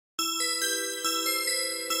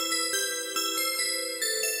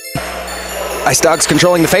Icedogs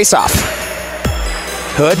controlling the faceoff.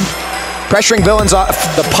 Hood pressuring Billings off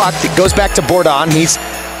the puck. It goes back to Bourdon. He's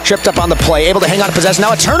tripped up on the play, able to hang on to possession.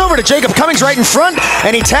 Now a turnover to Jacob Cummings right in front,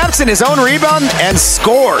 and he taps in his own rebound and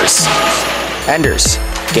scores. Enders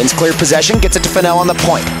gains clear possession, gets it to Fennell on the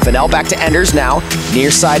point. Fennell back to Enders now,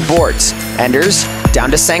 near side boards. Enders down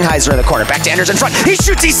to Sangheiser in the corner, back to Enders in front. He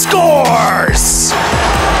shoots, he scores!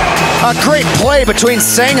 A great play between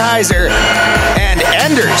Sangheiser and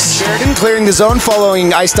Enders. Sheridan clearing the zone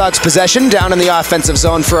following Icedogs possession, down in the offensive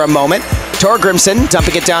zone for a moment. Torgrimson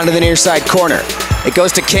dumping it down to the near side corner. It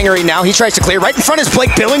goes to Kingery now. He tries to clear. Right in front is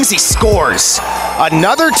Blake Billings. He scores.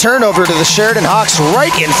 Another turnover to the Sheridan Hawks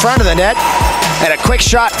right in front of the net. And a quick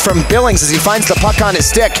shot from Billings as he finds the puck on his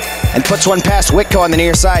stick and puts one past Whitco on the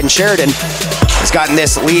near side. And Sheridan has gotten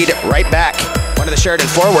this lead right back. One of the Sheridan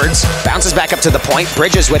forwards bounces back up to the point.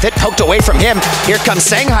 Bridges with it, poked away from him. Here comes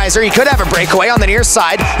Sangheiser. He could have a breakaway on the near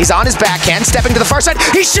side. He's on his backhand, stepping to the far side.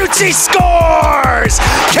 He shoots, he scores!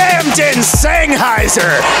 Camden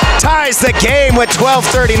Sangheiser ties the game with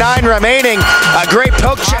 12:39 remaining. A great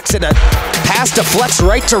poke, checks it. A pass deflects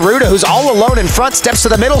right to Ruda, who's all alone in front, steps to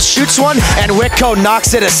the middle, shoots one, and Whitco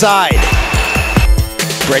knocks it aside.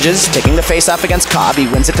 Bridges taking the face off against Cobb. He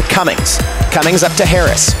wins it to Cummings. Cummings up to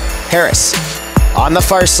Harris. Harris on the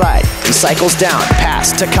far side, he cycles down,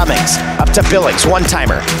 pass to Cummings, up to Billings,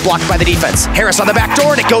 one-timer, blocked by the defense. Harris on the back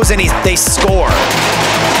door, and it goes in, they score.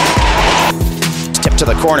 Tip to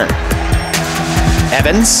the corner.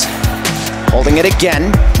 Evans, holding it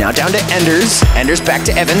again, now down to Enders. Enders back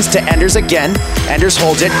to Evans, to Enders again. Enders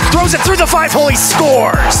holds it, throws it through the 5-hole, he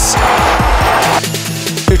scores!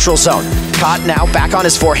 Neutral zone. Caught now, back on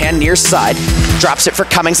his forehand, near side. Drops it for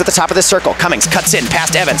Cummings at the top of the circle. Cummings cuts in,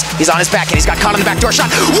 past Evans. He's on his back, and he's got caught on the backdoor shot.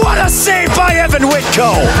 What a save by Evan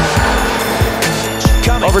Whitco!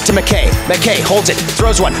 Over to McKay. McKay holds it,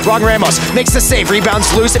 throws one. Wrong Ramos, makes the save,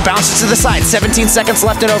 rebounds loose, it bounces to the side. 17 seconds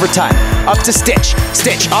left in overtime. Up to Stitch.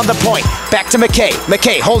 Stitch on the point. Back to McKay.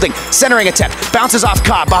 McKay holding, centering attempt. Bounces off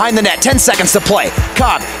Cobb, behind the net. 10 seconds to play.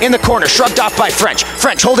 Cobb in the corner, shrugged off by French.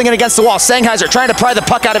 French holding it against the wall. Sangheiser trying to pry the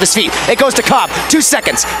puck out of his feet. It goes to Cobb. 2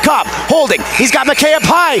 seconds. Cobb holding. He's got McKay up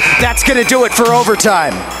high. That's going to do it for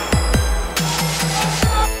overtime.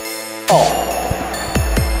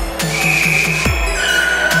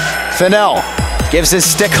 Fennell gives his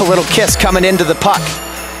stick a little kiss coming into the puck.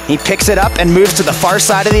 He picks it up and moves to the far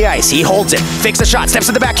side of the ice. He holds it, fakes a shot, steps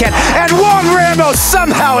to the backhand, and Juan Ramos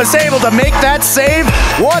somehow is able to make that save.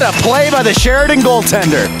 What a play by the Sheridan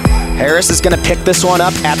goaltender. Harris is going to pick this one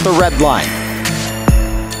up at the red line.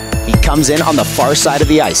 He comes in on the far side of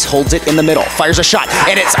the ice, holds it in the middle, fires a shot,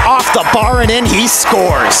 and it's off the bar and in. He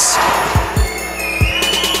scores.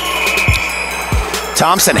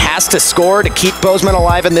 Thompson has to score to keep Bozeman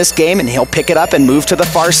alive in this game, and he'll pick it up and move to the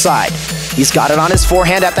far side. He's got it on his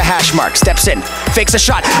forehand at the hash mark, steps in, fakes a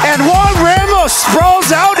shot, and Juan Ramos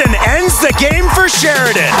sprawls out and ends the game for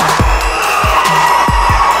Sheridan.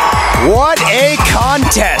 What a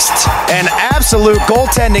contest! An absolute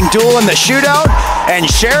goaltending duel in the shootout, and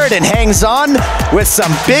Sheridan hangs on with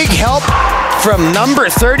some big help from number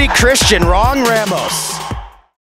 30 Christian Wrong Ramos.